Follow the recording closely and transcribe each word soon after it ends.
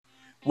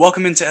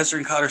Welcome into Ezra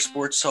and Cotter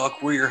Sports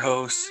Talk. We're your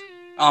hosts.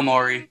 I'm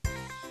Ari.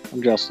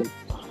 I'm Justin.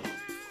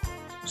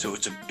 So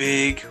it's a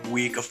big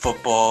week of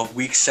football,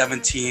 week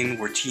 17,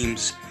 where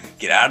teams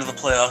get out of the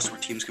playoffs, where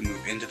teams can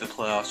move into the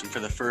playoffs. And for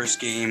the first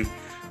game,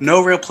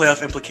 no real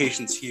playoff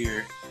implications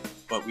here,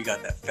 but we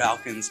got that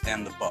Falcons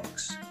and the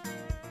Bucks.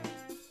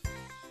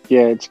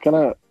 Yeah, it's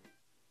gonna.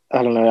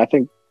 I don't know. I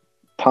think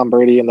Tom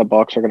Brady and the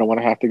Bucks are gonna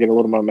want to have to get a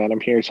little momentum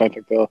here. So I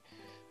think they'll.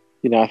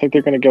 I think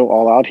they're gonna go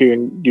all out here,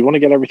 and you want to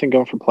get everything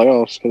going for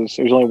playoffs because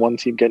there's only one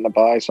team getting a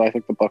bye. So I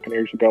think the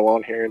Buccaneers will go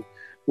on here and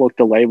look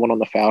delay one on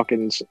the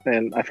Falcons,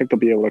 and I think they'll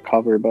be able to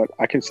cover. But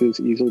I can see this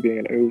easily being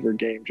an over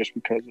game just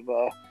because of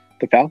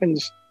the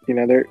Falcons.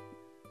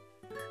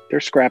 They're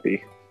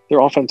scrappy. Their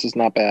offense is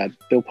not bad.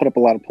 They'll put up a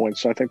lot of points.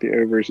 So I think the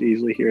over is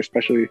easily here,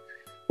 especially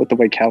with the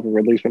way Calvin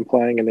Ridley's been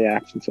playing and the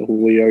absence of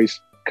Julio.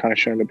 He's kind of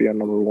shown to be on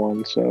number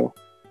one. So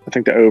I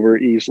think the over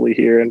easily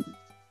here and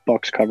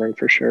Bucks covering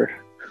for sure.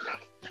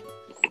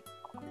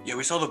 Yeah,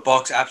 we saw the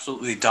Bucks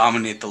absolutely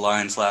dominate the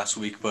Lions last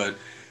week, but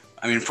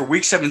I mean, for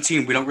week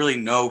 17, we don't really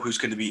know who's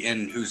going to be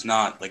in and who's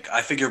not. Like,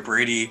 I figure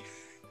Brady,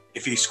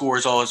 if he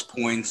scores all his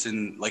points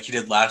and like he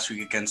did last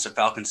week against the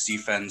Falcons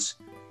defense,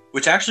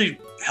 which actually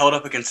held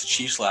up against the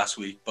Chiefs last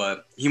week,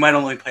 but he might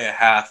only play a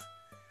half.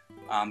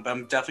 But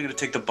I'm definitely going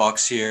to take the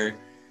Bucks here.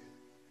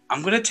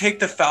 I'm going to take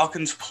the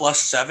Falcons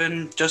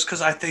 +7 just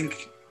because I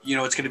think,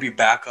 it's going to be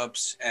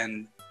backups,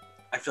 and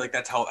I feel like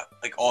that's how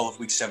like all of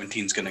week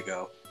 17 is going to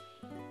go.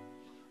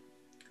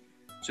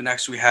 So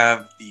next we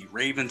have the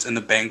Ravens and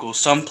the Bengals.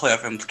 Some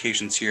playoff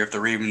implications here. If the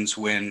Ravens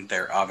win,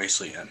 they're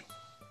obviously in.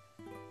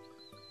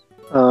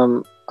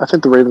 I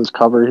think the Ravens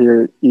cover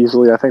here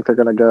easily. I think they're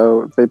going to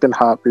go. They've been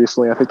hot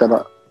recently. I think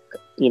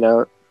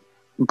they're,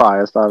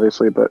 biased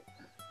obviously, but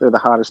they're the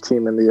hottest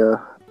team in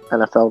the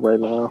NFL right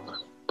now.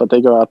 But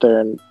they go out there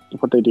and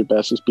what they do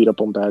best is beat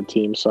up on bad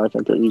teams. So I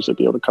think they'll easily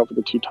be able to cover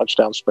the 2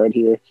 touchdown spread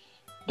here.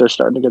 They're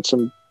starting to get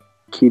some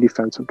key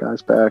defensive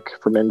guys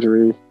back from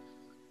injury.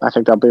 I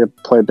think that'll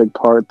play a big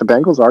part. The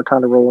Bengals are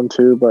kind of rolling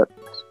too, but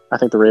I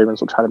think the Ravens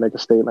will try to make a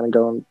statement and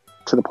go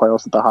to the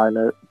playoffs at the high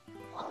note.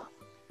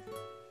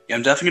 Yeah,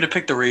 I'm definitely going to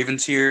pick the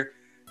Ravens here.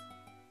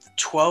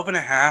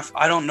 12.5.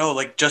 I don't know,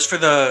 like just for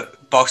the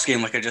Bucs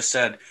game, like I just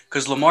said,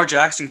 because Lamar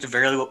Jackson could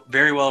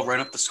very well run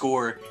up the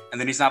score, and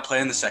then he's not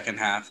playing the second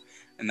half,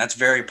 and that's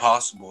very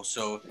possible.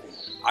 So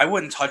I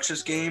wouldn't touch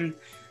this game,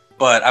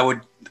 but I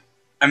would.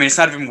 I mean, it's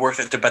not even worth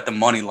it to bet the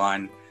money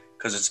line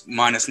because it's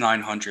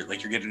 -900.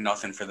 Like you're getting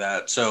nothing for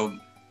that. So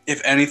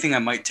if anything, I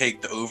might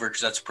take the over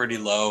because that's pretty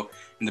low,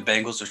 and the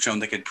Bengals have shown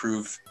they could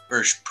prove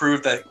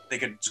that they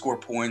could score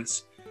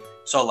points.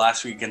 Saw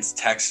last week against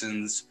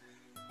Texans.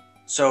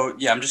 So,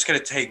 yeah, I'm just going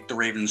to take the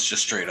Ravens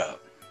just straight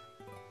up.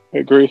 I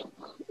agree.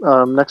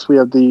 Next, we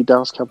have the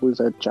Dallas Cowboys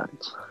at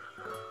Giants.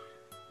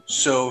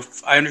 So,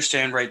 if I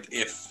understand right,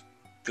 if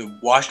the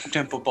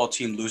Washington football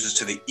team loses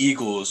to the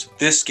Eagles,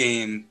 this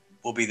game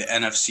will be the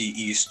NFC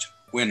East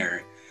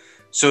winner.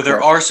 So,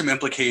 there are some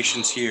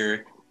implications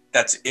here.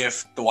 That's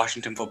if the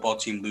Washington football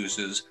team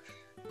loses.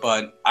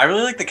 But I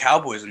really like the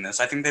Cowboys in this.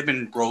 I think they've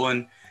been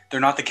rolling. They're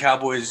not the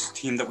Cowboys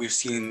team that we've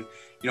seen,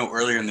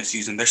 earlier in the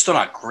season. They're still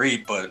not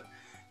great, but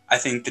I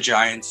think the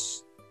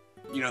Giants,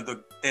 they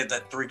had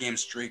that 3-game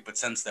streak, but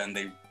since then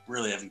they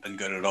really haven't been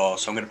good at all.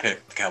 So I'm going to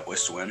pick the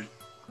Cowboys to win.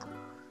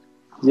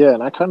 Yeah,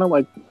 and I kind of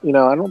like,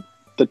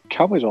 the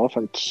Cowboys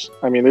offense,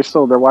 I mean,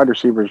 their wide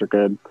receivers are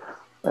good.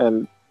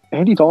 And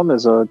Andy Dalton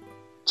is a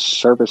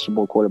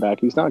serviceable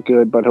quarterback. He's not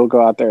good, but he'll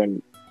go out there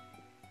and,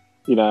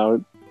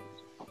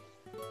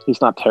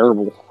 he's not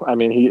terrible. I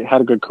mean, he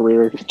had a good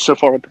career so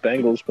far with the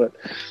Bengals, but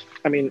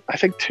I mean, I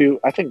think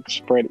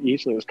spread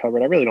easily was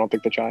covered. I really don't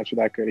think the Giants are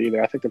that good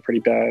either. I think they're pretty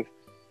bad.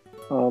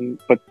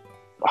 But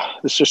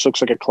this just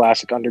looks like a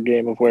classic under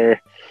game of where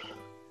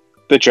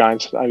the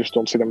Giants, I just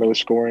don't see them really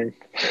scoring.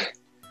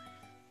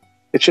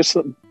 It's just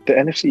the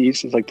NFC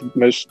East is like the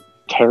most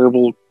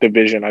terrible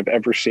division I've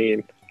ever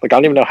seen. Like, I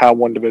don't even know how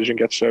one division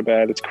gets so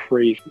bad. It's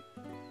crazy.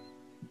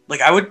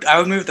 Like, I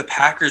would move the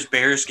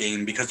Packers-Bears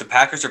game because the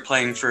Packers are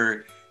playing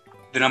for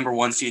the number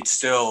 1 seed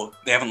still.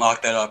 They haven't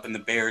locked that up, and the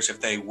Bears, if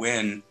they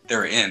win,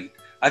 they're in.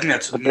 I think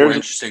that's more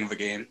interesting of a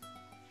game.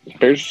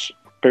 Bears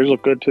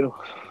look good too.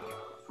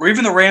 Or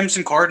even the Rams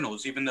and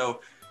Cardinals, even though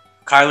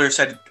Kyler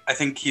said I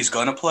think he's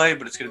going to play,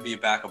 but it's going to be a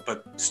backup.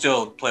 But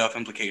still, playoff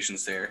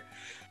implications there.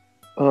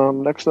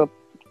 Next up,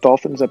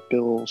 Dolphins at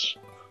Bills.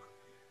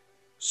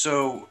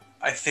 So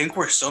I think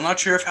we're still not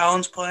sure if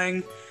Allen's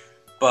playing,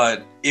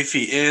 but if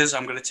he is,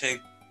 I'm going to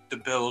take the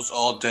Bills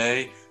all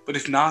day. But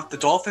if not, the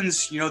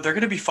Dolphins, they're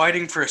going to be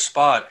fighting for a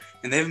spot,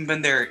 and they haven't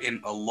been there in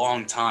a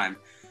long time.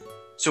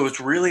 So it's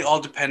really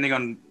all depending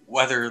on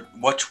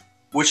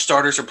which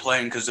starters are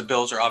playing, because the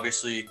Bills are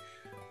obviously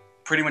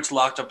pretty much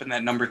locked up in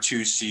that number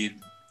 2 seed.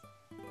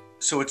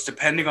 So it's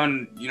depending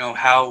on,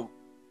 how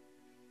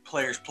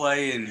players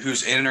play and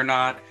who's in or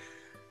not.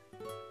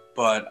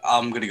 But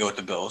I'm going to go with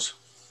the Bills.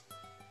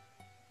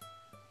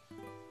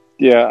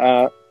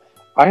 Yeah,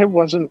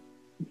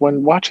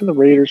 when watching the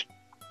Raiders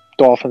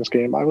Dolphins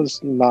game, I was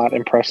not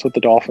impressed with the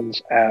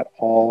Dolphins at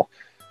all.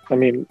 I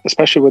mean,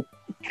 especially with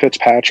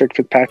Fitzpatrick.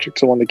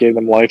 Fitzpatrick's the one that gave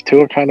them life.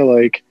 Tua kind of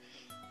like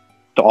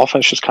the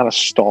offense just kind of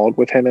stalled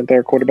with him at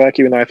their quarterback,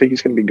 even though I think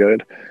he's going to be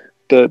good.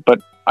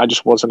 But I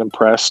just wasn't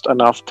impressed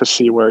enough to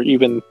see where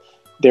even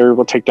they were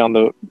able to take down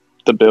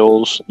the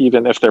Bills,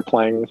 even if they're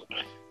playing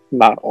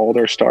not all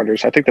their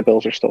starters. I think the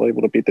Bills are still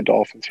able to beat the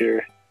Dolphins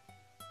here.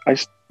 I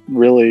just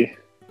really,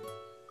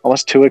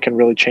 unless Tua can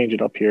really change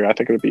it up here, I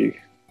think it would be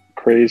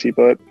crazy.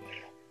 But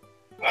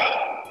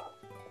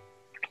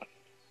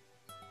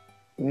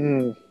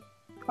I'm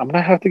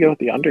gonna have to go with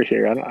the under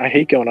here. I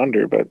hate going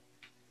under, but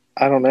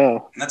I don't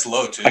know. That's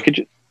low too.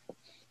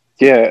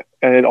 Yeah,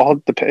 and it all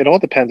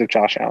depends if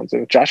Josh Allen's.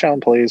 If Josh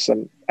Allen plays,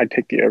 then I'd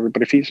take the over.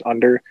 But if he's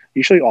under,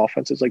 usually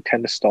offenses like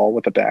tend to stall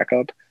with a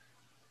backup,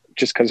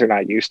 just because they're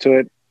not used to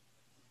it.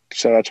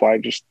 So that's why I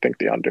just think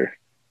the under.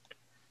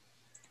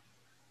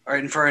 All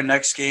right, and for our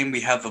next game,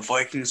 we have the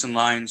Vikings and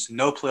Lions.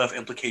 No playoff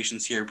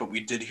implications here, but we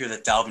did hear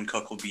that Dalvin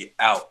Cook will be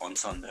out on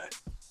Sunday.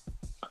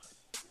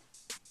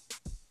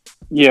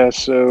 Yeah,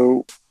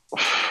 so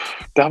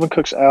Dalvin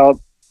Cook's out.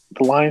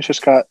 The Lions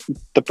just got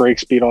the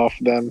brakes beat off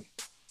them.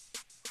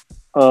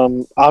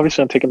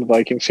 Obviously, I'm taking the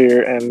Vikings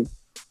here, and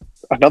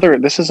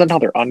this is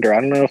another under.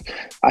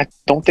 I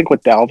don't think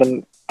with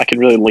Dalvin I could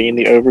really lean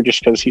the over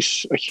just because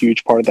he's a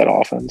huge part of that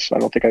offense. I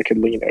don't think I could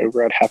lean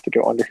over. I'd have to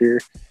go under here.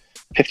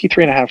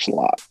 53.5 is a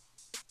lot.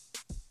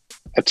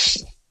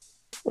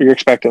 You're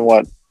expecting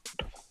what?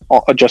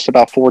 Just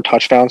about 4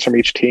 touchdowns from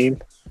each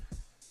team.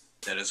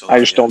 That is a lot, I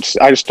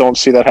just don't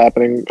see that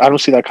happening. I don't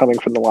see that coming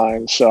from the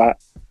Lions. So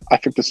I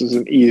think this is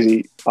an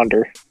easy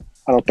under.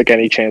 I don't think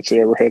any chance it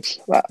ever hits.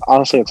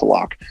 Honestly, it's a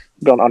lock.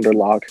 I'm going under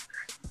lock.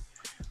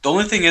 The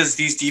only thing is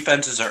these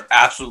defenses are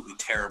absolutely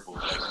terrible,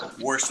 like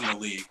worse in the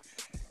league.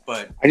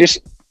 But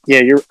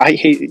you're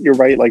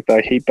right. Like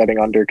I hate betting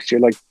under because you're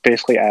like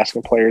basically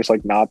asking players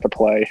like not to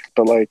play.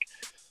 But like,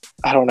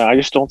 I don't know. I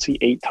just don't see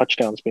 8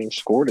 touchdowns being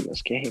scored in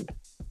this game.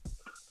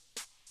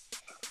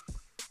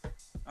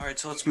 All right,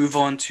 so let's move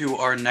on to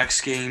our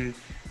next game.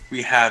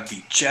 We have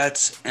the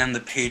Jets and the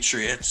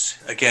Patriots.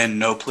 Again,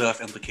 no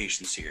playoff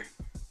implications here.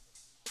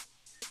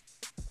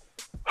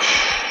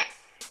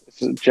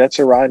 The Jets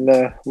are riding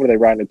a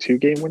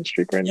 2-game win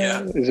streak right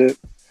now? Is it?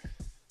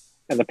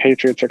 And the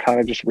Patriots are kind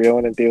of just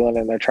reeling and dealing,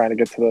 and they're trying to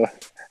get to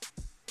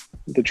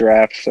the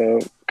draft. So,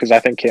 because I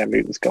think Cam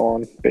Newton's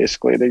gone,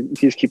 basically.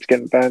 He just keeps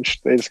getting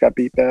benched. They just got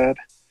beat bad.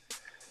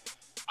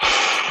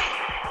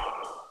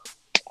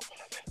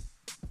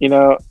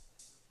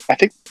 I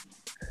think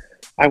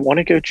I want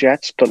to go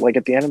Jets, but like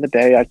at the end of the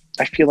day,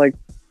 I feel like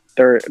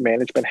their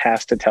management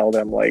has to tell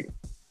them like,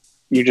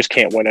 you just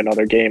can't win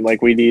another game.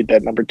 Like we need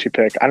that number 2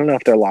 pick. I don't know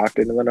if they're locked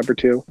into the number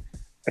 2.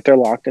 If they're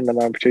locked into the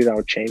number 2, that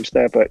would change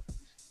that. But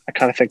I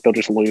kind of think they'll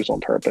just lose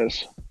on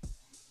purpose.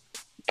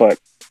 But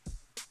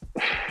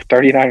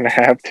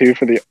 39.5 too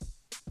for the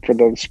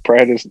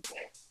spread is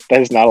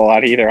not a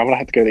lot either. I'm gonna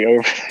have to go the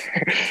over.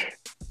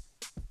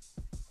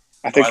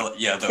 I think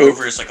the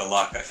over is like a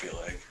lock. I feel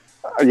like.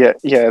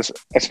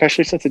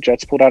 Especially since the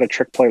Jets pulled out a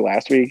trick play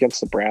last week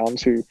against the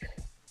Browns, who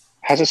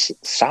has a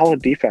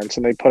solid defense,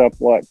 and they put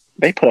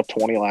up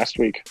 20 last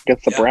week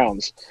against the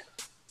Browns,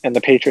 and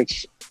the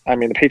Patriots. I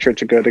mean, the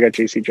Patriots are good. They got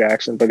J.C.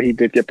 Jackson, but he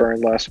did get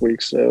burned last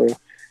week, so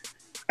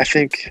I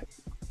think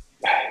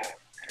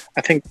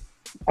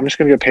I'm just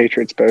going to go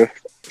Patriots both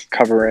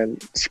cover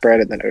and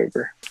spread and then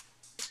over.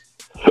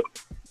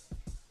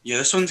 Yeah,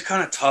 this one's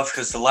kind of tough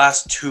because the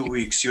last 2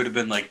 weeks you would have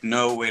been like,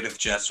 no way to the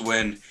Jets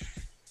win.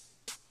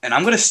 And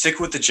I'm going to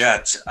stick with the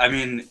Jets. I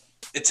mean,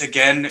 it's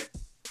again,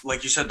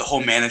 like you said, the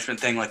whole management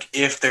thing. Like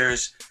if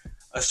there's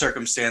a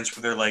circumstance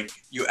where they're like,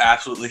 you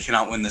absolutely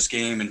cannot win this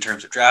game in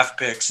terms of draft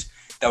picks,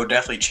 that would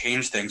definitely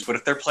change things. But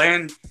if they're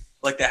playing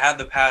like they had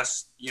the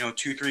past,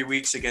 2-3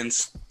 weeks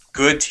against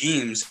good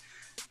teams,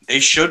 they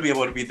should be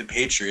able to beat the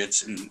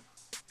Patriots. And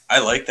I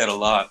like that a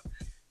lot.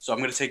 So I'm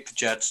going to take the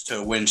Jets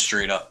to win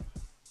straight up.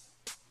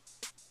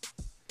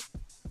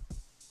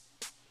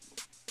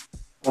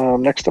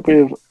 Next up, we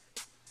have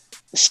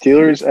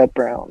Steelers at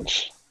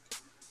Browns.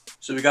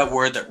 So we got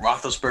word that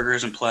Roethlisberger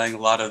isn't playing. A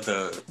lot of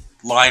the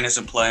line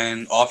isn't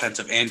playing,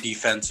 offensive and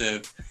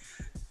defensive.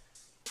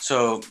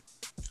 So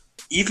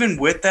even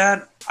with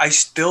that, I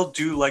still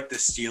do like the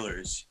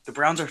Steelers. The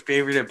Browns are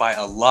favored by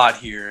a lot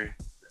here.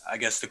 I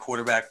guess the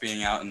quarterback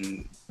being out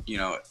and,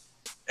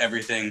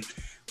 everything.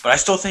 But I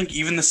still think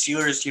even the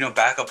Steelers,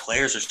 backup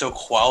players are still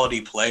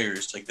quality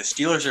players. Like the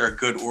Steelers are a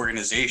good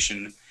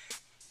organization.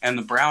 And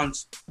the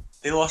Browns,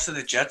 they lost to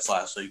the Jets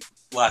last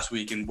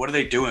week. And what are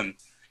they doing?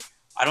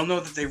 I don't know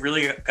that they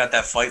really got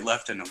that fight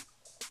left in them.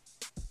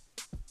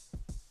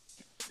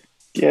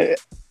 Yeah,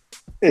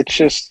 it's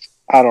just,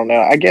 I don't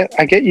know. I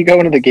get you go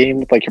into the game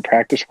with like your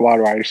practice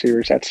squad wide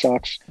receivers. That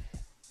sucks.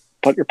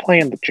 But you're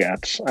playing the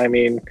Jets. I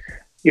mean,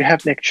 you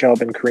have Nick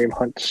Chubb and Kareem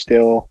Hunt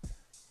still.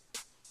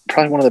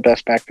 Probably one of the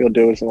best backfield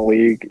duos in the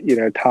league.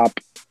 Top,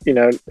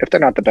 if they're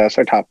not the best,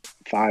 they're top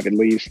 5 at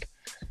least.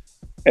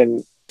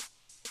 And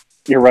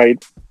you're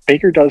right.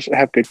 Baker does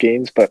have good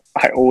games, but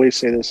I always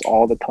say this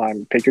all the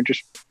time. Baker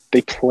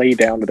they play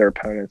down to their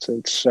opponents, and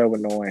it's so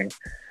annoying.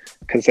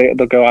 because they'll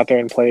go out there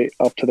and play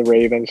up to the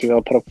Ravens.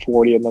 They'll put up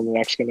 40, and then the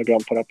next game they'll go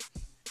and put up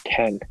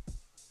 10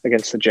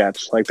 against the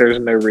Jets. Like, there's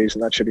no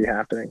reason that should be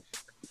happening.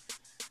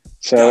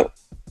 So,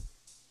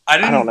 I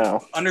don't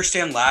know.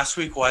 Understand last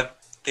week why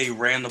they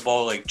ran the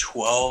ball like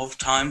 12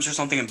 times or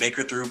something, and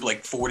Baker threw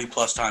like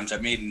 40-plus times.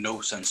 That made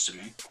no sense to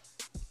me.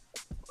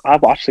 I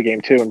watched the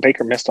game, too, and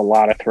Baker missed a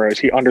lot of throws.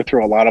 He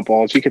underthrew a lot of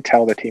balls. You could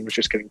tell the team was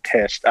just getting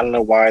pissed. I don't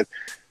know why.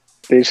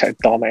 They just had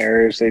dumb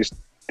errors. They just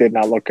did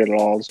not look good at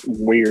all. It's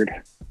weird.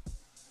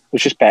 It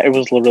was just bad. It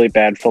was literally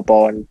bad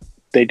football, and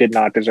they did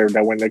not deserve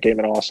to win the game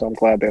at all, so I'm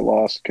glad they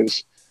lost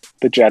because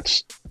the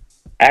Jets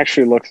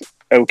actually looked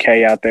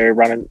okay out there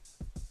running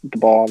the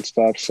ball and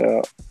stuff.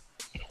 So,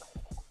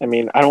 I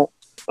mean, I don't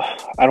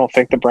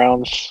think the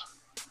Browns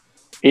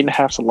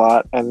 8.5's a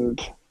lot,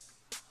 and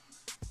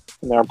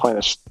they're playing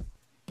this.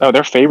 Oh,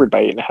 they're favored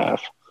by 8.5.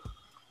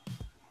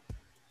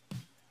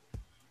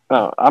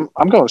 Oh,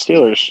 I'm going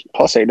Steelers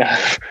plus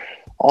 8.5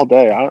 all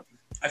day.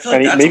 I feel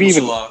like that's maybe almost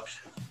even locked.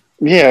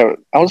 Yeah,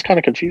 I was kind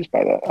of confused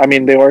by that. I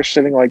mean, they are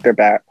sitting like their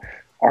back,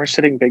 are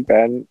sitting Big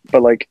Ben,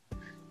 but like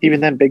even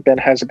then, Big Ben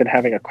hasn't been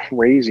having a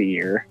crazy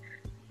year.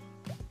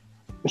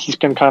 He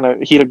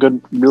had a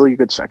really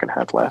good second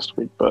half last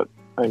week, but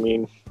I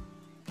mean,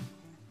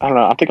 I don't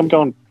know. I think I'm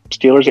going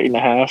Steelers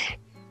 8.5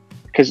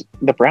 because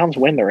the Browns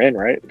win, they're in,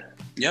 right?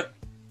 Yep.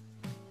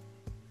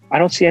 I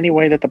don't see any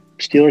way that the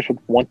Steelers would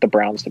want the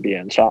Browns to be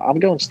in, so I'm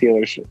going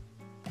Steelers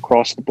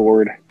across the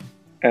board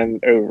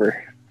and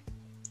over.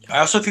 I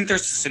also think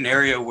there's a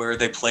scenario where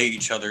they play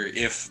each other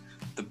if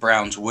the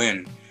Browns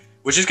win,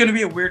 which is going to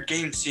be a weird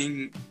game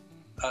seeing,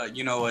 a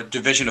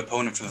division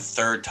opponent for the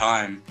third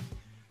time.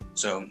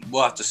 So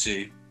we'll have to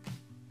see.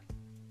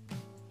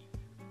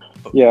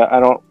 Yeah, I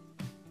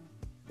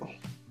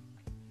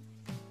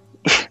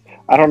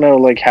don't know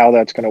like how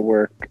that's going to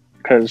work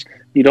because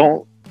you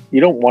don't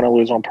want to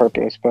lose on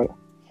purpose, but.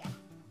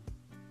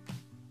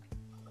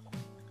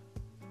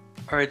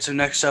 All right, so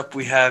next up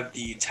we have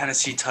the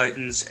Tennessee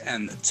Titans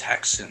and the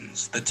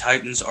Texans. The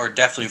Titans are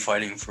definitely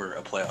fighting for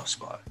a playoff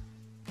spot.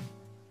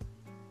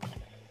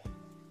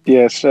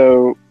 Yeah,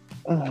 so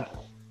the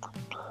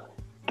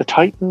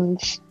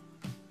Titans,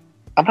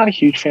 I'm not a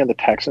huge fan of the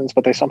Texans,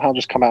 but they somehow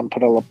just come out and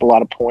put up a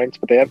lot of points.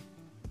 But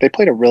they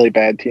played a really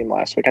bad team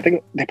last week. I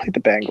think they played the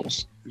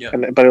Bengals,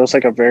 but it was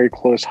like a very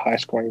close,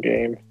 high-scoring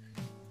game.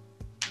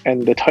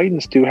 And the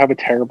Titans do have a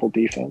terrible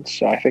defense,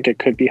 so I think it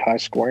could be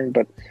high-scoring,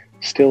 but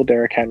still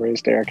Derrick Henry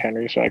is Derrick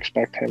Henry, so I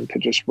expect him to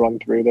just run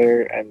through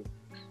there and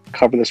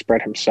cover the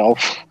spread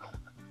himself.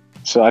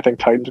 So I think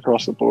Titans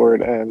across the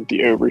board and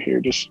the over here,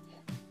 just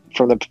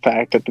from the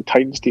fact that the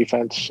Titans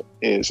defense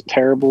is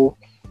terrible.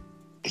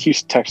 The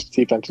Houston Texans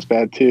defense is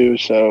bad too,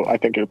 so I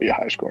think it'll be a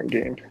high-scoring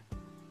game.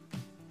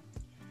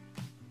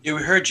 Yeah,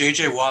 we heard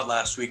J.J. Watt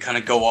last week kind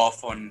of go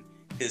off on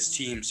his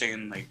team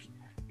saying, like,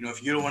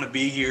 if you don't want to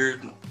be here,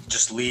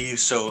 just leave.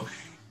 So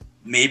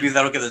maybe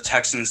that'll get the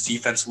Texans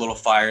defense a little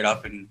fired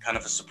up in kind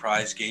of a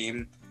surprise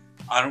game.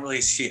 I don't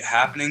really see it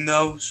happening,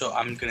 though, so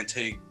I'm going to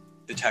take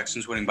the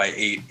Texans winning by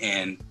 8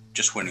 and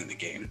just winning the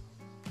game.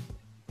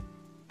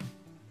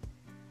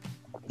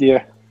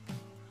 Yeah.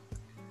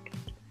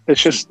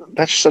 It's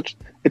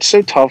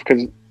so tough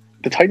because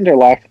the Titans are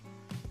locked.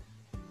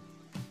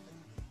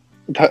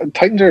 The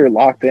Titans are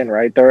locked in,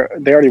 right? They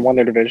already won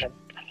their division.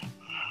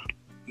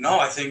 No,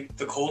 I think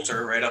the Colts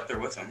are right up there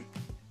with them.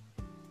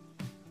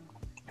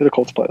 Who the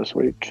Colts play this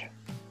week?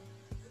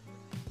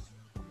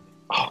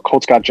 Oh,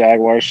 Colts got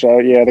Jaguars, so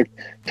yeah, the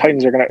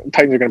Titans are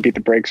gonna beat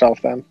the brakes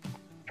off them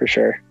for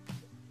sure.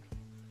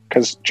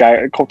 Because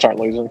Colts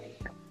aren't losing.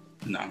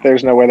 No,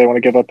 there's no way they want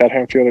to give up that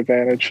home field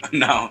advantage.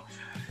 No.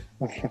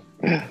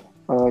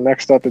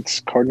 Next up, it's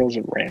Cardinals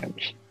and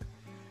Rams.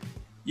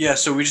 Yeah,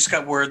 so we just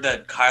got word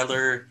that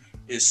Kyler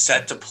is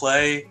set to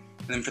play,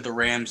 and then for the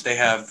Rams, they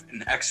have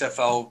an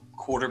XFL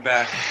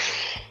quarterback.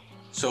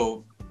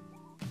 So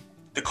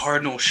the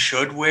Cardinals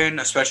should win,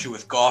 especially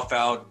with Goff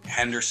out,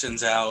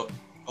 Henderson's out.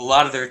 A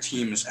lot of their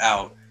team is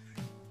out.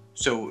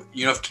 So,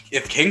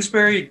 if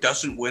Kingsbury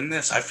doesn't win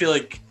this, I feel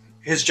like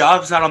his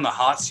job's not on the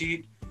hot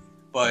seat,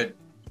 but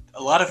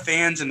a lot of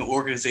fans in the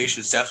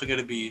organization is definitely going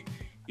to be,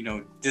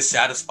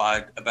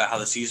 dissatisfied about how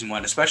the season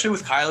went, especially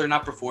with Kyler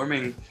not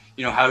performing,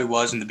 how he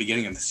was in the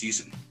beginning of the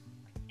season.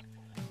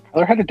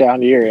 Kyler had a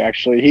down year,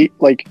 actually. He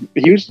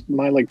was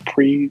my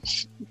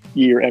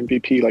pre-year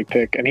MVP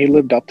pick, and he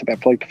lived up to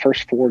that for the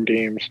first 4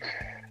 games,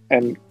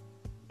 and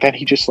then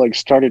he just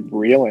started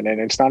reeling, and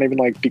it's not even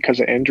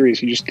because of injuries.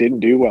 He just didn't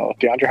do well.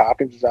 DeAndre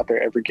Hopkins is out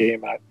there every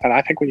game, and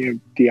I think when you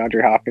have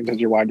DeAndre Hopkins as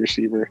your wide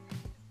receiver,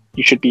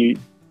 you should be,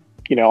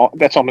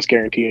 that's almost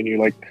guaranteeing you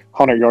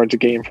 100 yards a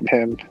game from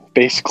him.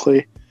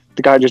 Basically,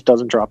 the guy just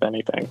doesn't drop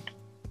anything.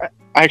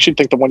 I actually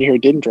think the one year he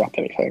didn't drop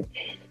anything.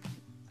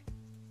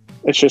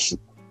 It's just,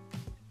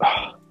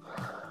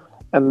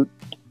 and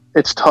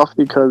it's tough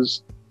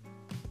because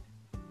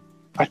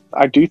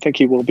I do think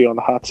he will be on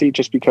the hot seat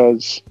just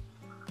because.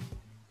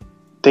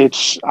 I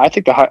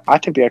think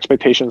the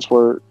expectations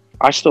were.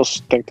 I still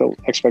think the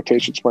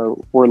expectations were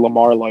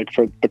Lamar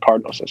for the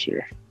Cardinals this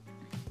year.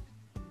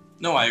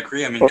 No, I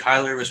agree. I mean,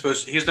 Kyler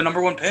was he's the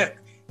number one pick.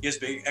 He has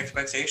big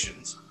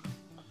expectations.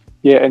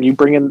 Yeah, and you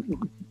bring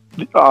in,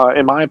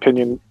 in my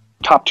opinion,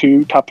 top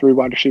 3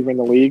 wide receiver in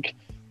the league,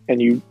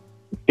 and you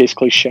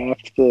basically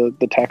shaft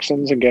the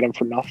Texans and get them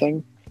for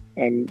nothing,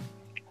 and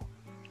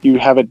you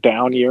have a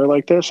down year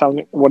like this.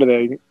 What are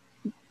they?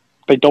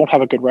 They don't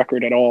have a good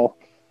record at all.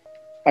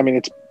 I mean,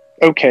 it's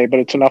okay, but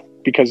it's enough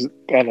because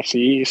the NFC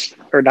East,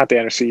 or not the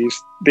NFC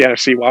East, the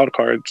NFC wild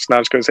card, it's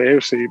not as good as the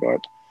AFC, but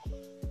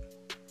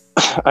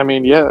I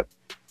mean, yeah,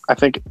 I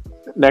think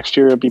next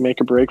year it'll be make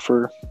or break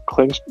for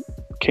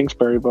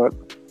Kingsbury, but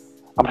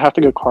I'm going to have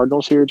to go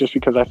Cardinals here just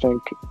because I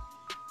think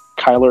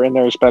Kyler in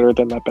there is better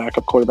than that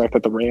backup quarterback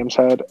that the Rams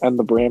had, and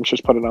the Rams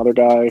just put another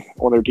guy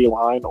on their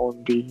D-line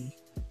on the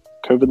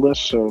COVID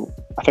list, so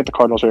I think the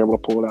Cardinals are able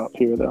to pull it out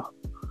here, though.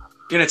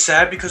 And it's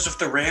sad because if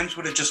the Rams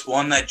would have just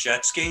won that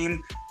Jets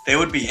game, they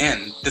would be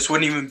in. This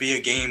wouldn't even be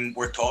a game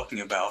worth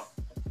talking about.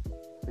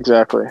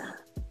 Exactly.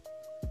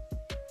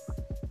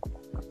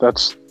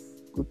 That's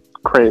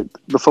great.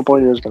 The football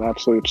year has been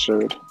absolutely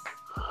absurd.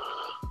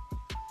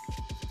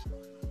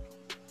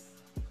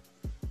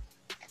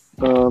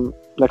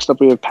 Next up,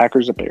 we have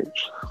Packers and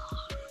Bears.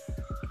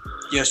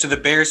 Yeah, so the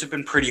Bears have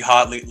been pretty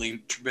hot lately.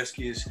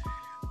 Trubisky is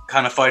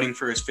kind of fighting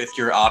for his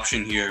fifth-year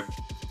option here,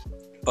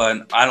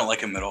 but I don't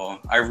like him at all.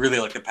 I really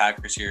like the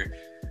Packers here.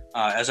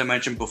 As I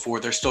mentioned before,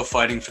 they're still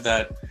fighting for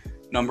that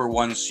number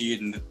 1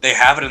 seed, and they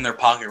have it in their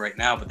pocket right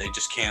now, but they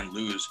just can't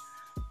lose.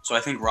 So I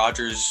think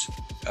Rodgers,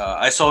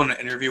 I saw an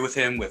interview with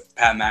him with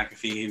Pat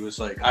McAfee. He was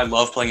like, I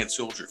love playing at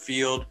Soldier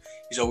Field.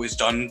 He's always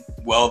done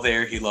well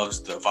there. He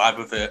loves the vibe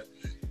of it.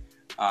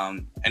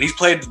 And he's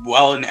played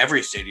well in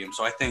every stadium,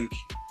 so I think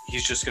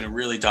he's just going to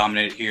really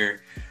dominate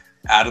here.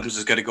 Adams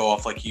is going to go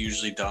off like he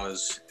usually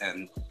does,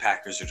 and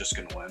Packers are just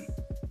going to win.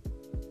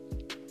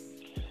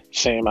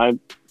 Same. I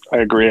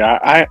agree.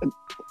 I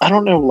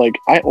don't know. Like,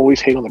 I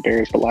always hate on the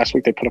Bears, but last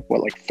week they put up,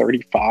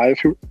 35?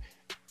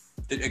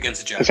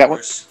 Against the Jaguars. Is that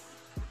what?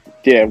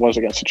 Yeah, it was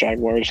against the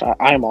Jaguars.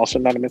 I am also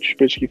not a Mitch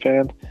Trubisky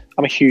fan.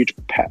 I'm a huge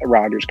Pat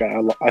Rodgers guy.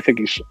 I think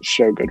he's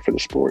so good for the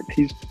sport.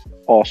 He's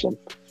awesome.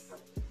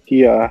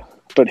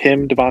 But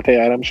him, Devontae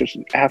Adams, just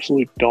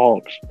absolute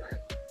dogs.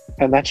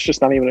 And that's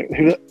just not even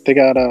who they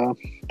got.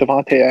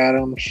 Devontae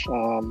Adams,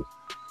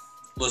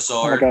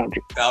 Lazard,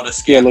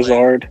 Valdez. Yeah,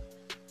 Lazard.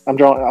 I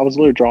was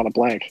literally drawing a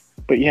blank.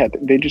 But yeah,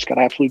 they just got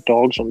absolute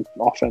dogs on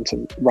offense,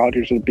 and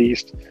Rodgers is a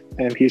beast,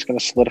 and he's going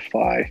to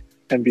solidify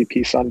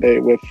MVP Sunday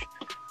with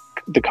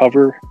the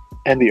cover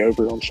and the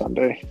over on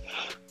Sunday.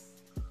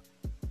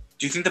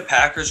 Do you think the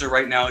Packers are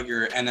right now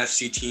your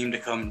NFC team to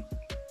come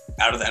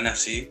out of the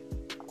NFC?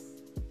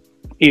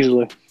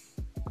 Easily.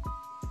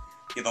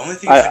 Yeah, the only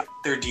thing is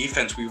their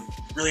defense,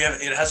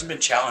 it hasn't been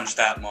challenged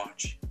that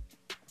much.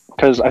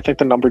 Because I think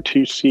the number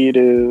 2 seed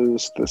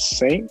is the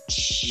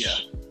Saints. Yeah.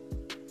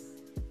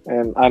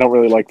 And I don't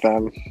really like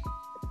them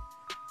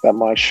that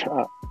much.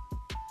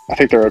 I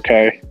think they're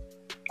okay.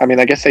 I mean,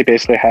 I guess they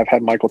basically have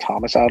had Michael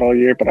Thomas out all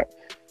year, but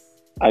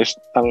I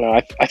don't know.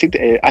 I think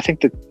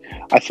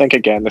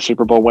again the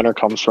Super Bowl winner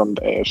comes from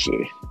the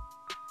AFC.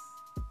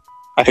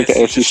 I think the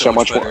AFC is so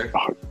much more.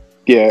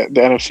 Yeah, the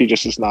NFC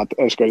just is not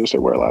as good as they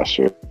were last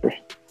year,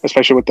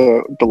 especially with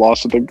the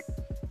loss of the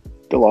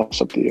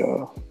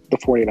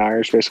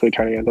 49ers basically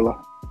turning into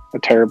a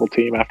terrible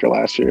team after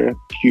last year.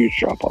 Huge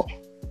drop off.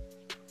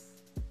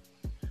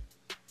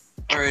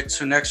 All right,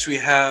 so next we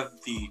have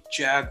the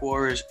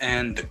Jaguars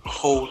and the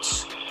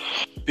Colts.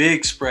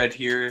 Big spread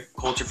here.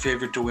 Colts are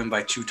favored to win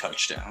by 2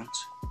 touchdowns.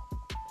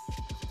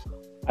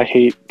 I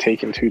hate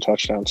taking 2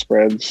 touchdown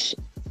spreads.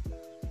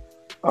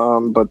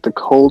 But the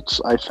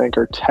Colts, I think,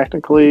 are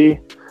technically...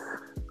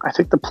 I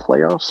think the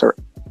playoffs are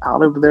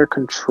out of their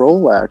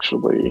control,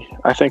 actually.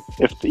 I think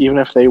even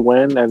if they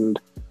win and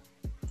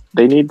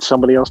they need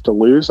somebody else to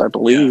lose, I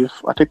believe.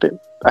 Yeah.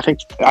 I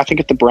think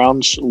if the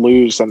Browns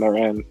lose, then they're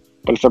in.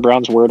 But if the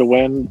Browns were to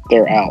win,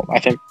 they're out. I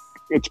think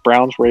it's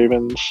Browns,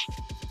 Ravens,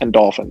 and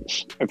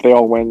Dolphins. If they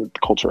all win, the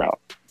Colts are out.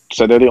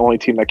 So they're the only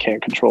team that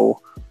can't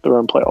control their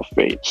own playoff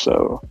fate.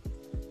 So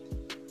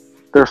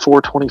they're a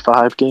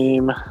 4:25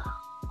 game.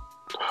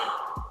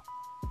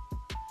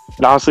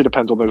 It honestly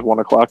depends on those 1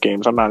 o'clock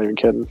games. I'm not even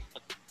kidding.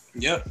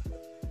 Yeah.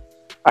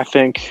 I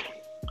think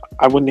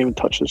I wouldn't even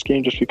touch this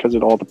game just because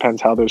it all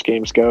depends how those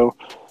games go.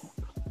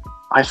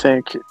 I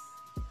think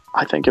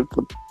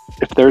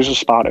if there's a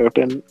spot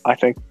open, I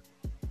think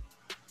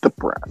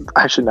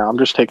actually no, I'm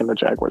just taking the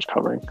Jaguars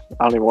covering.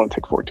 I don't even want to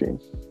take 14.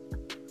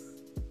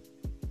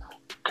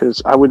 Because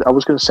I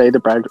was going to say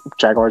the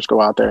Jaguars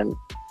go out there and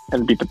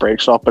beat the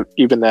brakes off, but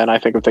even then, I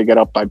think if they get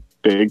up by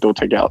big, they'll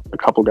take out a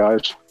couple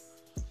guys.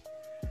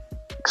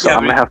 So I'm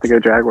going to have to go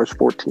Jaguars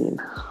 14.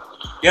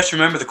 You have to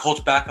remember the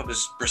Colts backup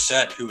is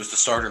Brissett, who was the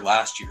starter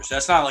last year. So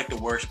that's not like the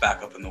worst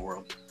backup in the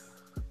world.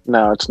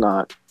 No, it's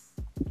not.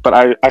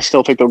 But I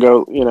still think they'll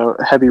go,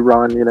 heavy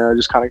run,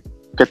 just kind of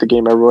get the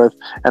game over with.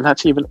 And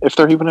that's even, if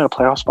they're even in a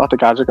playoff spot, the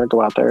guys are going to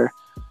go out there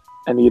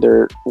and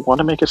either want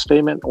to make a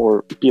statement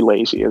or be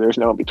lazy. There's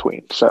no in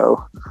between.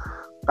 So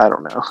I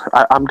don't know.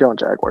 I'm going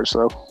Jaguars,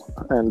 though.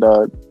 And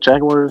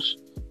Jaguars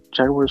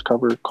Jaguars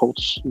cover,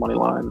 Colts money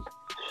line.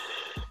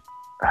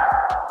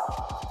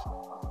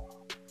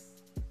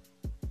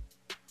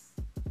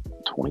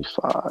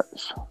 25.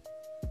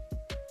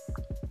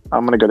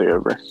 I'm gonna go the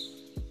over.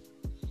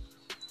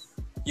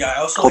 Yeah,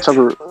 I also Colts like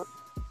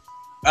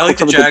I like the Colts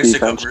have a Jags good to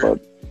defense, cover.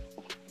 but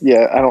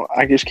yeah,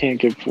 I just can't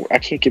give. I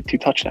can't give 2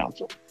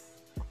 touchdowns.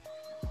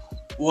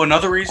 Well,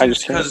 another reason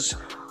is because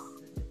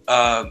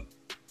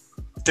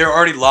they're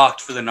already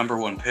locked for the number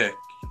 1 pick.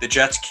 The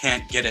Jets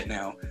can't get it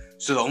now.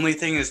 So the only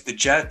thing is the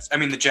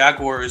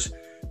Jaguars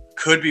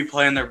could be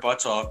playing their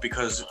butts off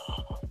because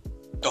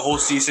the whole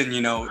season,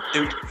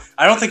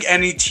 I don't think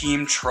any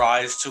team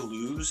tries to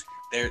lose.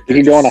 You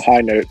can go on a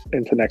high note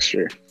into next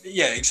year.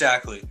 Yeah,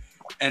 exactly.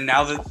 And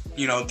now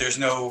that, there's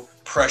no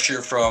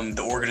pressure from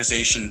the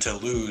organization to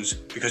lose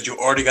because you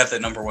already got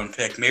that number 1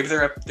 pick. Maybe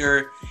they're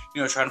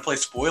trying to play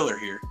spoiler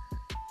here.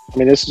 I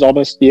mean, this is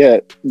almost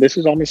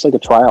like a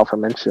tryout for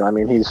Minshew. I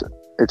mean,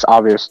 it's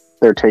obvious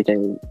they're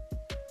taking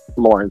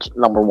Lawrence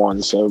number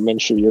 1. So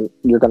Minshew,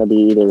 you're going to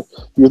be you're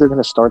either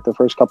going to start the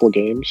first couple of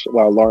games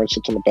while Lawrence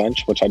sits on the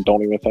bench, which I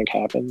don't even think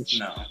happens.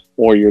 No.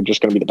 Or you're just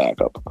going to be the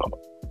backup.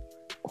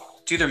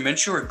 It's either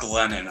Minshew or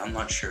Glennon. I'm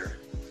not sure.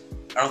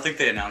 I don't think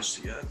they announced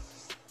it yet.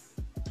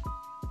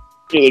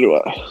 Neither do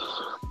I.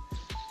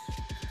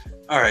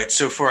 All right,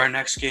 so for our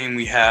next game,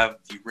 we have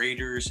the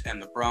Raiders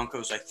and the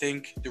Broncos. I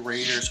think the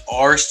Raiders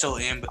are still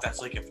in, but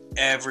that's like if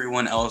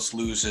everyone else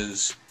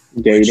loses.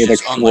 Yeah, you need like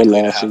 4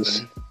 losses.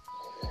 happen.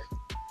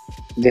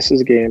 This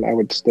is a game I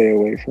would stay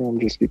away from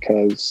just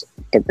because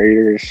the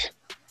Raiders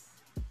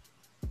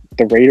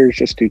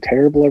just do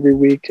terrible every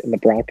week, and the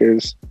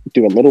Broncos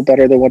do a little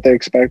better than what they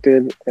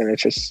expected, and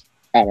it's just,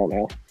 I don't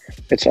know.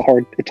 It's a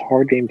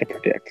hard game to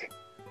predict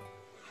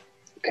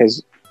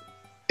because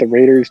the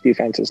Raiders'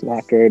 defense is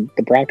not good.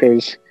 The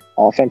Broncos'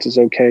 offense is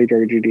okay.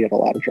 Jerry Jeudy had a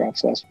lot of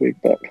drops last week,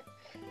 but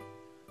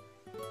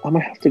I'm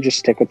going to have to just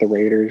stick with the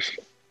Raiders.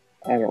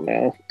 I don't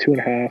know.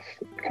 2.5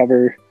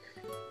 cover.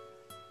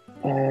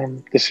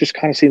 This just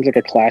kind of seems like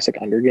a classic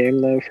under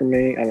game, though, for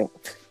me.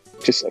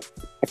 Just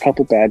a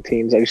couple bad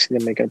teams. I just see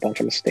them making a bunch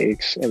of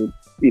mistakes and,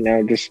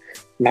 just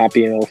not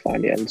being able to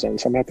find the end zone.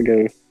 So I'm going to have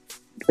to go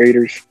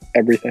Raiders,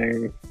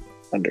 everything,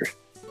 under.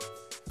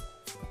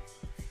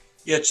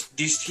 Yeah,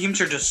 these teams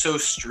are just so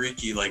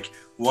streaky. Like,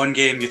 one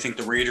game you think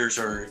the Raiders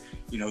are,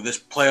 this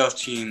playoff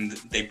team,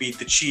 they beat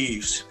the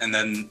Chiefs, and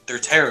then they're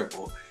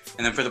terrible.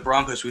 And then for the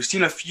Broncos, we've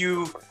seen a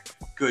few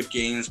good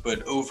games,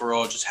 but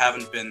overall just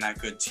haven't been that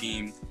good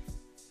team.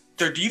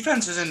 Their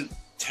defense isn't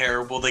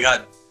terrible. They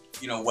got,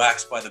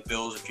 waxed by the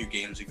Bills a few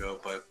games ago,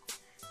 but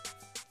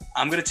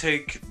I'm going to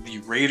take the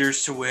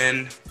Raiders to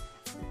win,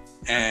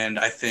 and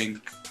I think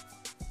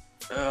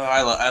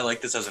I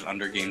like this as an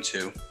under game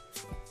too.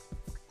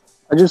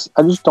 I just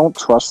don't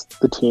trust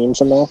the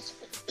teams enough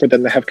for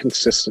them to have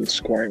consistent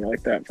scoring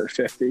like that for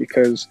 50,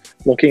 because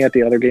looking at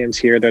the other games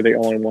here, they're the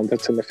only one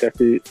that's in the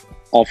 50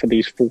 off of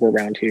these 4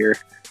 around here,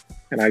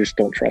 and I just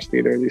don't trust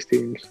either of these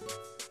teams.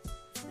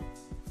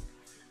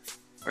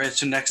 All right,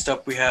 so next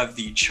up we have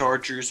the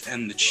Chargers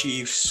and the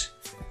Chiefs.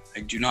 I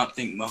do not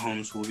think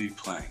Mahomes will be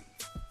playing.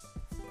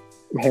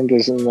 Mahomes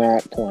is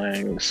not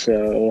playing,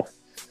 so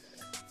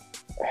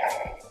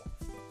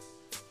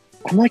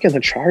I'm liking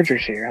the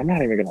Chargers here. I'm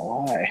not even going to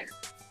lie.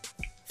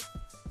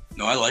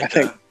 No, I like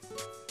that.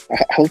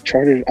 I like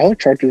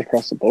Chargers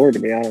across the board, to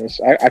be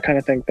honest. I kind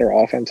of think their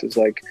offense is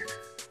like,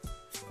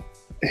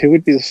 who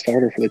would be the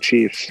starter for the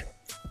Chiefs?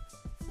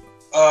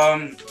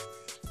 I'm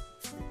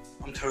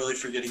totally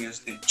forgetting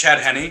his name. Chad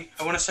Henne,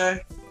 I want to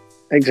say.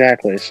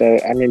 Exactly. So,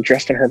 I mean,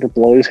 Justin Herbert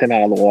blows him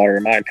out of the water,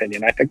 in my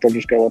opinion. I think they'll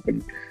just go up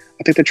and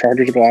I think the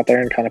Chargers will go out there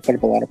and kind of put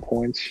up a lot of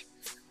points.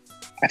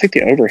 I think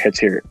the over hits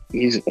here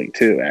easily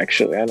too.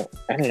 Actually, I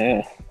don't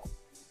know.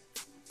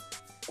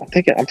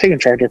 I'm taking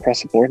Chargers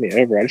across the board in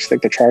the over. I just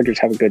think the Chargers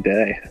have a good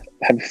day,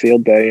 have a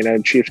field day.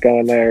 Chiefs go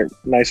in there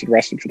nice and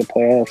rested for the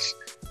playoffs.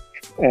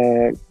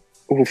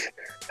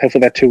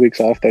 Hopefully that 2 weeks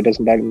off though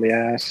doesn't bite them in the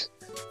ass.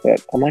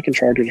 But I'm liking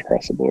Chargers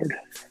across the board.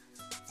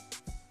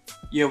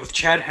 Yeah, with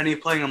Chad Henne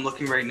playing, I'm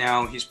looking right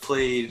now. He's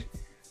played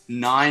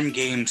 9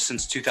 games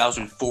since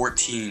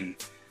 2014.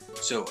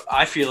 So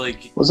I feel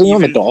like was he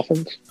on the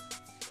Dolphins?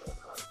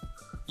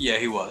 Yeah,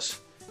 he was.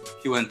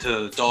 He went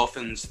to the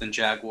Dolphins, then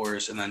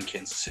Jaguars, and then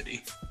Kansas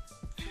City.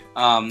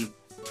 But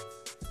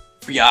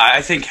yeah,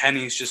 I think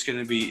Henne's just going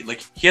to be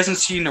like, he hasn't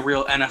seen a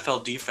real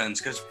NFL defense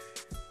because,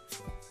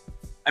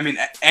 I mean,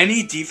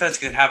 any defense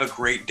can have a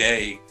great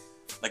day,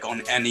 like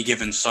on any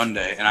given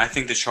Sunday, and I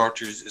think the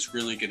Chargers is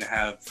really going to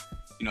have,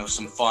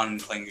 some fun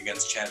playing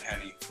against Chad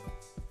Henne.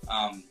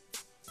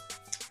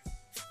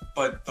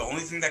 But the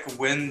only thing that could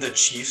win the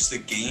Chiefs the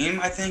game,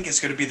 I think, is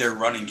going to be their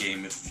running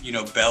game. If,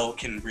 Bell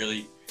can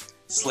really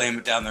slam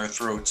it down their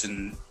throats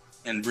and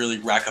really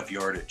rack up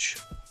yardage.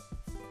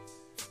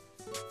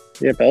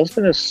 Yeah, Bell's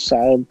been a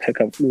solid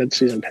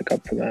mid-season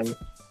pickup for them.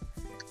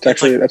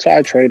 That's why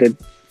I traded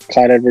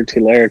Clyde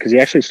Edwards-Helaire, because he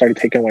actually started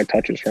taking away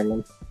touches from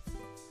him.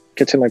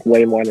 Gets in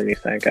way more than you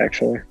think,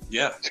 actually.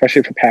 Yeah.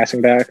 Especially for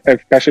passing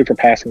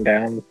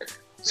down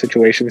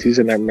situations, he's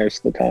in there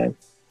most of the time.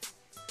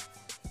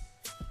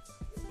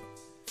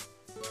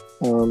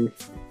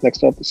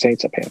 Next up, the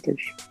Saints at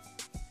Panthers.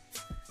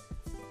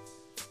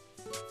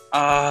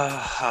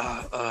 I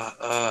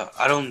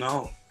don't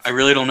know. I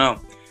really don't know,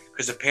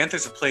 because the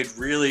Panthers have played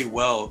really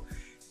well,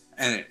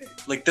 and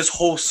like this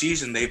whole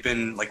season they've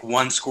been like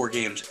 1-score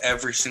games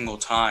every single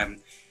time,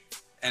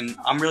 and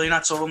I'm really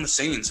not sold on the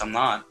Saints. I'm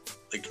not.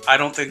 Like, I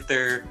think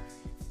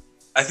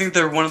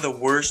they're one of the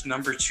worst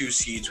number 2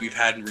 seeds we've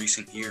had in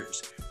recent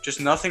years.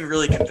 Just nothing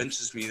really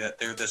convinces me that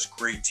they're this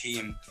great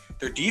team.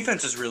 Their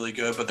defense is really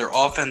good, but their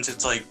offense,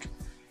 it's like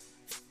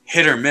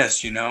hit or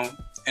miss, you know?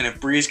 And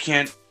if Breeze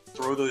can't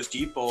throw those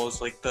deep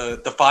balls, like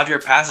the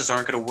 5-yard passes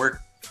aren't going to work,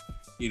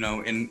 you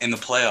know, in the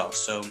playoffs.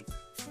 So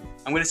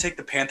I'm going to take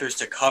the Panthers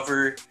to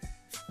cover,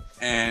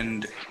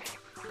 and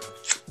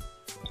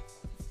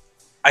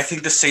I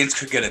think the Saints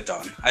could get it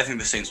done. I think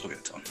the Saints will get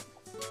it done.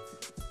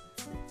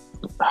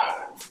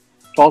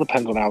 It all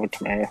depends on Alvin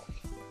Kamara.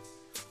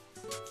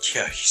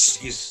 Yeah,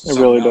 he's it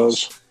really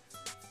else. does.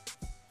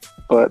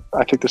 But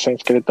I think the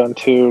Saints get it done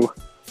too.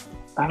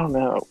 I don't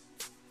know.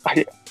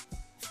 I'm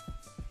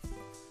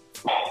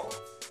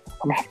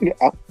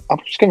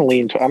just going to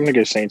lean to. I'm going to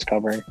go Saints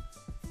covering,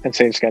 and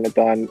Saints getting it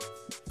done.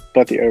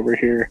 But the over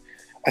here,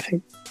 I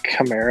think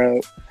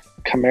Kamara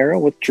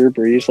with Drew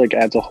Brees like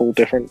adds a whole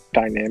different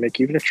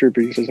dynamic. Even if Drew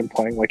Brees isn't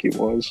playing like he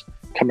was,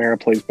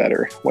 Kamara plays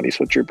better when he's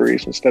with Drew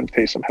Brees instead of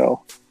Taysom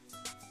Hill.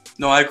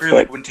 No, I agree.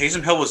 Like when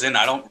Taysom Hill was in,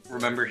 I don't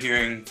remember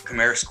hearing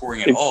Kamara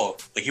scoring at all.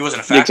 Like he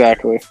wasn't a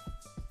factor.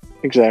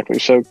 Exactly.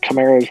 So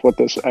Kamara is what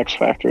this X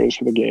factor is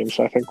for the game.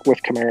 So I think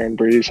with Kamara and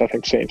Breeze, I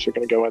think Saints are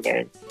going to go in there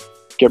and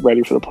get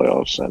ready for the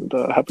playoffs and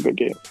have a good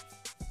game.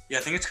 Yeah,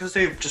 I think it's because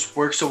they just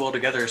work so well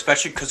together,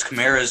 especially because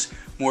Kamara is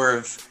more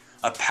of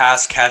a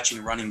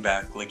pass-catching running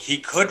back. Like he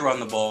could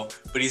run the ball,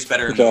 but he's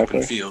better in the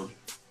open field.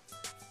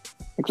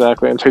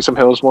 Exactly. And Taysom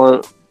Hill is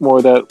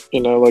more that,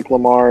 you know, like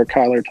Lamar,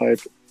 Kyler type,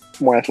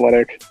 more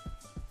athletic.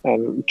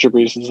 And Drew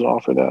Brees doesn't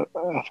offer that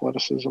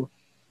athleticism.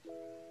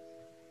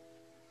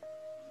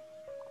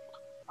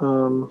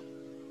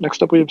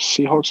 Next up, we have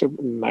Seahawks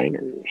at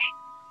Niners.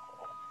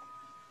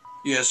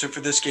 Yeah, so for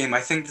this game, I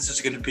think this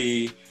is going to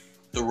be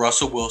the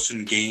Russell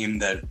Wilson game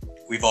that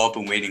we've all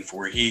been waiting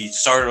for. He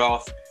started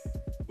off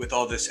with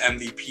all this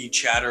MVP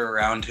chatter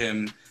around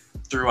him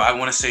through, I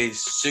want to say,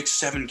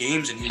 6-7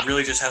 games, and he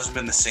really just hasn't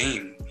been the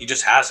same. He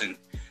just hasn't.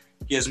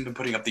 He hasn't been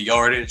putting up the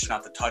yardage,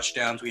 not the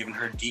touchdowns. We haven't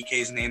heard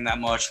DK's name that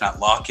much, not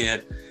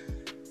Lockett.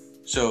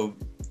 So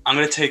I'm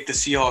going to take the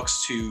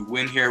Seahawks to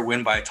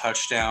win by a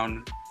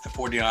touchdown. The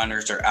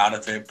 49ers are out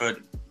of it, but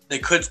they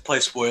could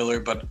play spoiler,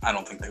 but I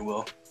don't think they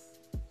will.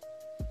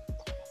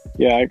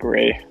 Yeah, I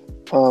agree.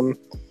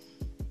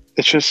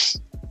 It's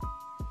just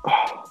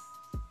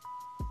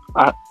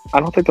I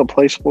don't think they'll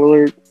play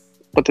spoiler,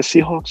 but the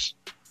Seahawks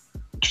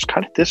just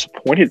kind of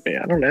disappointed me.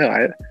 I don't know.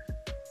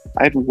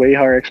 I had way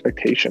higher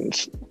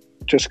expectations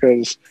just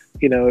because,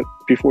 you know,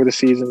 before the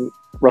season,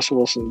 Russell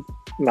Wilson,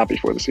 not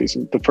before the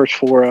season, the first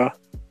four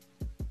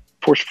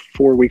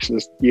weeks of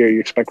this year, you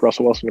expect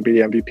Russell Wilson to be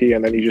the MVP,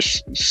 and then you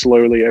just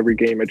slowly, every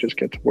game, it just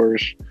gets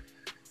worse.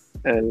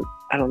 And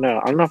I don't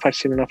know if I've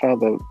seen enough out of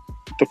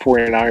the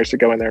 49ers to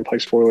go in there and play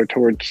spoiler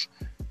towards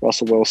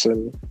Russell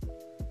Wilson,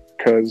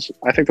 because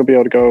I think they'll be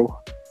able to go.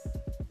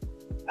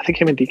 I think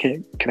him and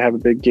DK can have a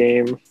big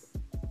game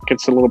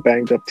against a little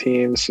banged up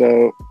team.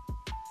 So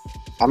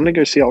I'm going to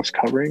go Seahawks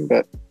covering,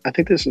 but I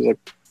think this is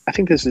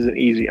an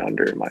easy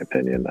under, in my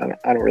opinion.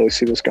 I don't really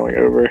see this going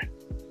over.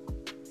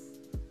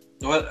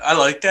 Well, I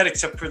like that,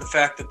 except for the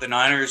fact that the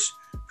Niners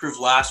proved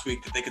last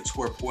week that they could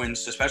score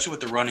points, especially with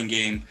the running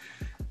game.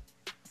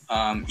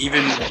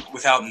 Even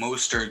without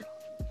Mostert,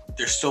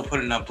 they're still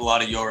putting up a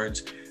lot of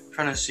yards. I'm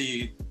trying to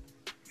see.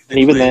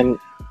 And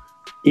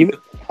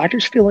I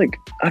just feel like,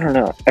 I don't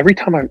know. Every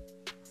time I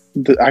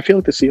feel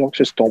like the Seahawks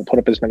just don't put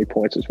up as many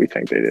points as we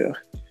think they do.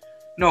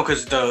 No,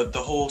 because the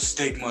whole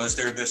stigma is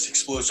they're this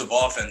explosive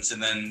offense,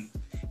 and then,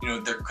 you know,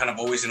 they're kind of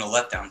always in a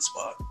letdown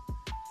spot.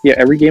 Yeah,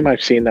 every game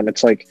I've seen them,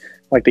 it's like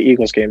the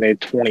Eagles game, they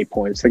had 20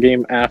 points. The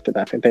game after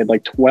that, I think they had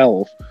like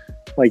 12.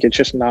 Like, it's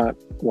just not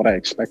what I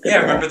expected.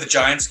 Yeah, remember the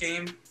Giants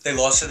game? They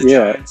lost to the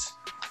Giants.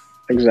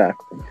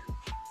 Exactly.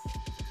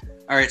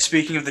 All right,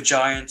 speaking of the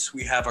Giants,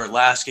 we have our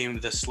last game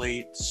of the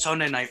slate,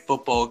 Sunday Night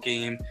Football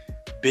game.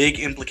 Big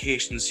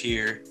implications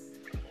here.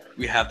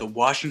 We have the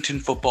Washington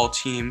Football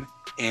Team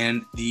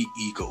and the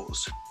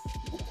Eagles.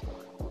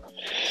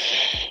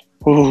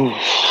 Ooh,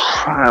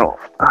 I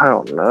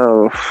don't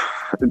know.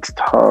 It's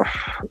tough.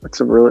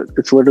 It's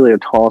literally a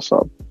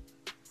toss-up.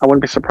 I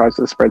wouldn't be surprised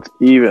if the spread's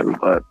even,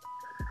 but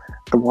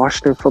the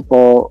Washington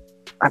Football,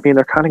 I mean,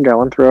 they're kind of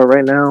going through it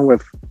right now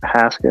with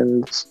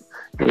Haskins.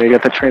 You know, you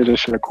get the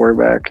transition to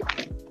quarterback.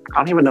 I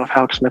don't even know if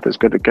Alex Smith is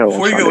good to go.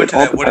 Before you go into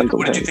that,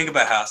 what did you think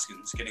about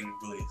Haskins getting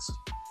released?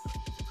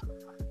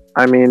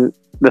 I mean,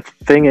 the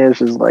thing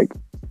is like,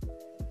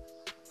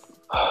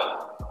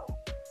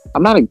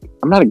 I'm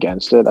not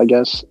against it, I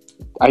guess.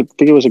 I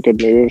think it was a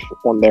good move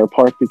on their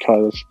part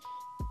because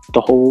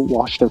the whole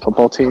Washington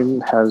Football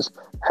Team has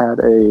had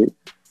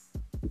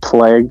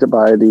plagued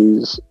by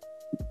these.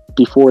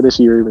 Before this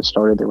year even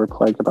started, they were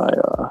plagued by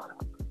I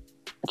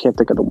can't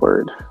think of the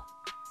word.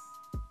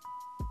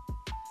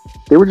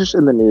 They were just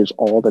in the news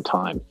all the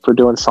time for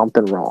doing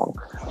something wrong,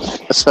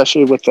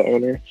 especially with the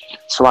owner.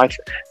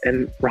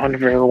 And Ron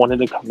Rivera wanted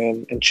to come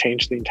in and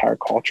change the entire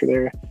culture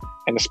there.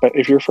 And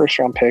if your first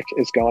round pick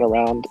is going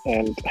around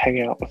and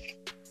hanging out with,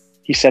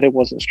 he said it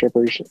wasn't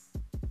strippers.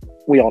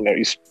 We all know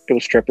it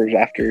was strippers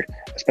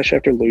especially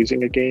after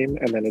losing a game,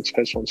 and then it's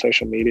posted on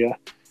social media.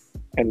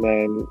 And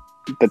then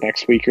the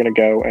next week you're going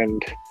to go,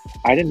 and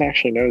I didn't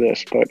actually know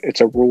this, but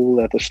it's a rule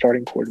that the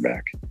starting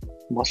quarterback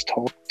must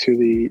talk to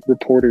the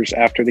reporters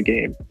after the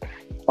game,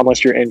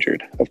 unless you're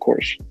injured, of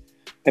course.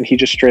 And he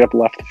just straight up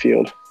left the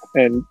field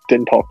and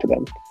didn't talk to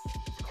them.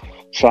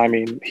 So, I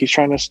mean, he's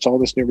trying to install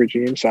this new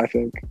regime. So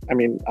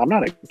I'm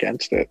not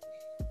against it.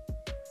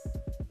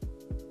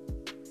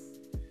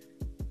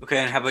 Okay,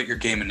 and how about your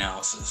game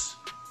analysis?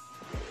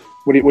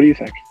 What do you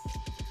think?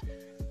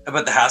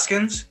 About the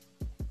Haskins?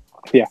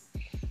 Yeah.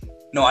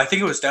 No, I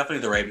think it was definitely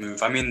the right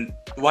move. I mean,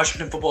 the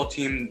Washington football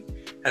team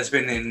has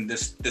been in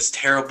this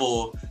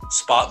terrible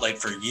spotlight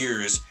for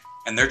years,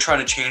 and they're trying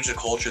to change the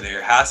culture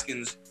there.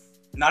 Haskins,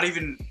 not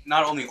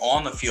only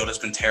on the field has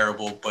been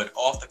terrible, but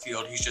off the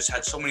field, he's just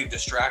had so many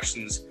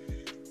distractions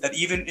that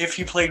even if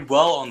he played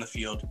well on the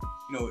field,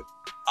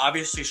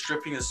 obviously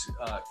stripping his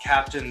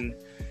captain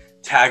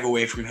tag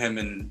away from him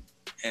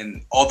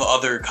and all the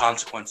other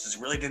consequences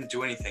really didn't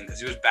do anything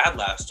because he was bad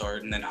last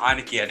start, and then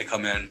Heineke had to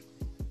come in.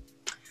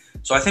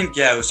 So I think,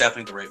 it was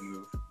definitely the right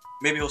move.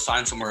 Maybe he'll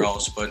sign somewhere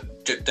else,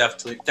 but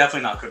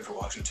definitely not good for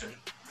Washington.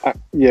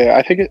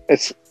 I think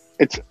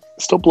it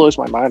still blows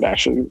my mind,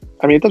 actually.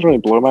 I mean, it doesn't really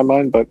blow my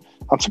mind, but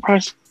I'm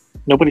surprised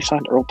nobody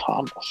signed Earl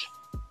Thomas.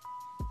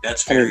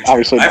 That's very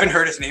true. I haven't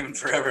heard his name in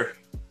forever.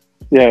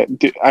 Yeah,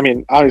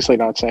 obviously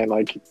not saying,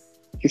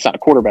 he's not a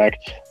quarterback,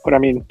 but,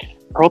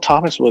 Earl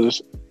Thomas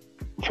was,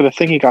 for the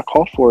thing he got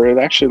called for,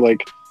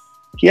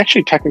 he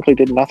actually technically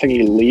did nothing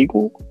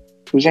illegal.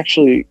 It was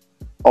actually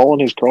all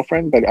in his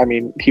girlfriend, but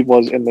he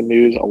was in the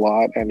news a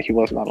lot, and he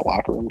was not a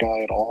locker room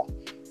guy at all.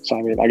 So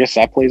I guess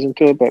that plays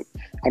into it, but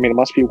it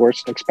must be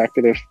worse than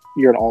expected if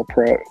you're an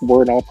all-pro.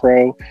 We're an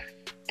all-pro.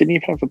 Didn't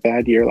even have a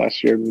bad year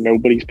last year.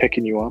 Nobody's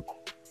picking you up.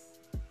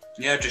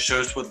 Yeah, it just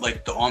shows what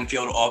the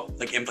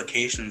on-field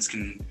implications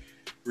can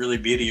really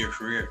be to your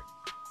career.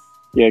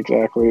 Yeah,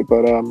 exactly.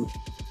 But in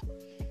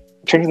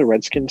terms of the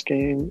Redskins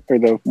game or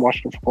the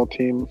Washington football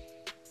team,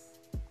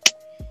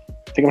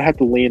 I think I'm gonna have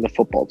to lean the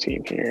football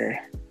team here.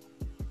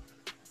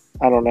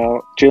 I don't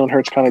know. Jalen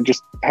Hurts kind of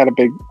just had a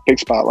big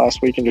spot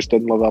last week and just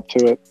didn't live up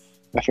to it.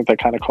 I think that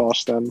kind of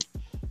cost them.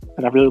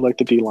 And I really like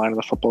the D-line of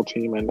the football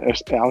team. And if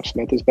Alex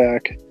Smith is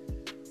back,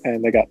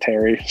 and they got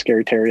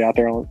Scary Terry out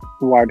there on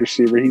wide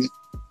receiver. He's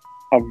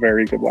a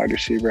very good wide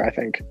receiver. I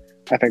think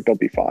they'll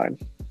be fine.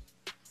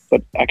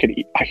 But I could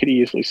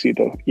easily see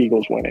the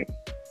Eagles winning,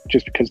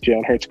 just because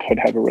Jalen Hurts could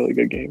have a really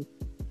good game.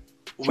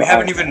 We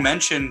haven't even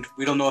mentioned,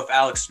 we don't know if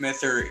Alex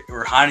Smith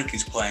or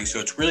Heineke's playing, so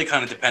it's really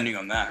kind of depending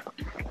on that.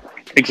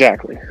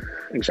 Exactly.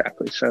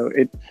 So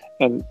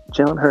and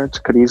Jalen Hurts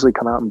could easily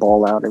come out and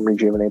ball out and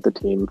rejuvenate the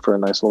team for a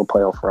nice little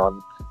playoff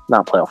run.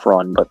 Not playoff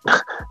run, but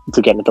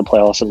to get into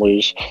playoffs and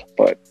lose.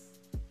 But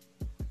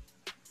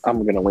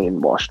I'm going to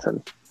lean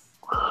Washington.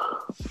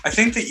 I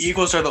think the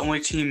Eagles are the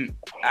only team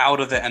out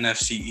of the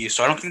NFC East,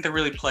 so I don't think they're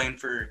really playing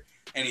for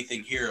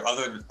anything here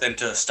other than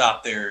to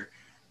stop their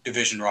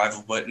division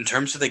rival. But in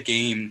terms of the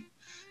game,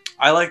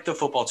 I like the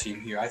football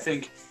team here. I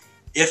think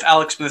if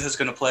Alex Smith is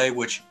going to play,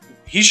 which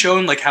he's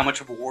shown how much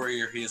of a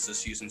warrior he is this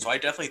season, so I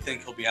definitely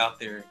think he'll be out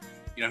there.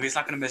 He's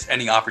not going to miss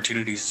any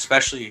opportunities,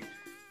 especially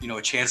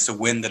a chance to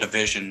win the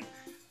division.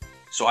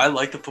 So I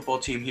like the football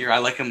team here. I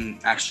like him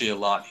actually a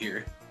lot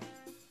here.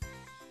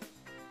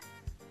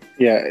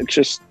 Yeah, it's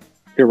just,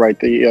 you're right.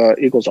 The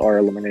Eagles are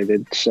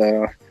eliminated,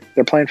 so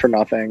they're playing for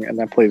nothing, and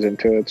that plays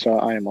into it. So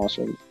I am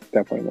also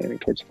definitely leaning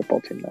towards the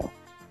football team now.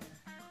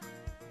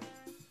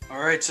 All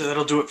right, so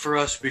that'll do it for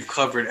us. We've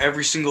covered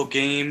every single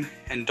game,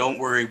 and don't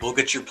worry, we'll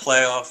get your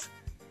playoff,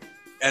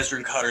 Ezra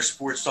and Cutter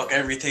Sports Talk,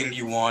 everything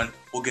you want.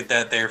 We'll get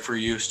that there for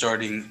you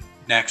starting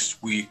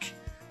next week.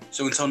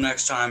 So until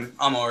next time,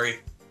 I'm Ari.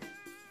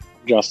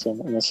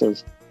 Justin, and this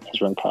is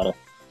Ezra and Cutter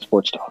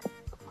Sports Talk.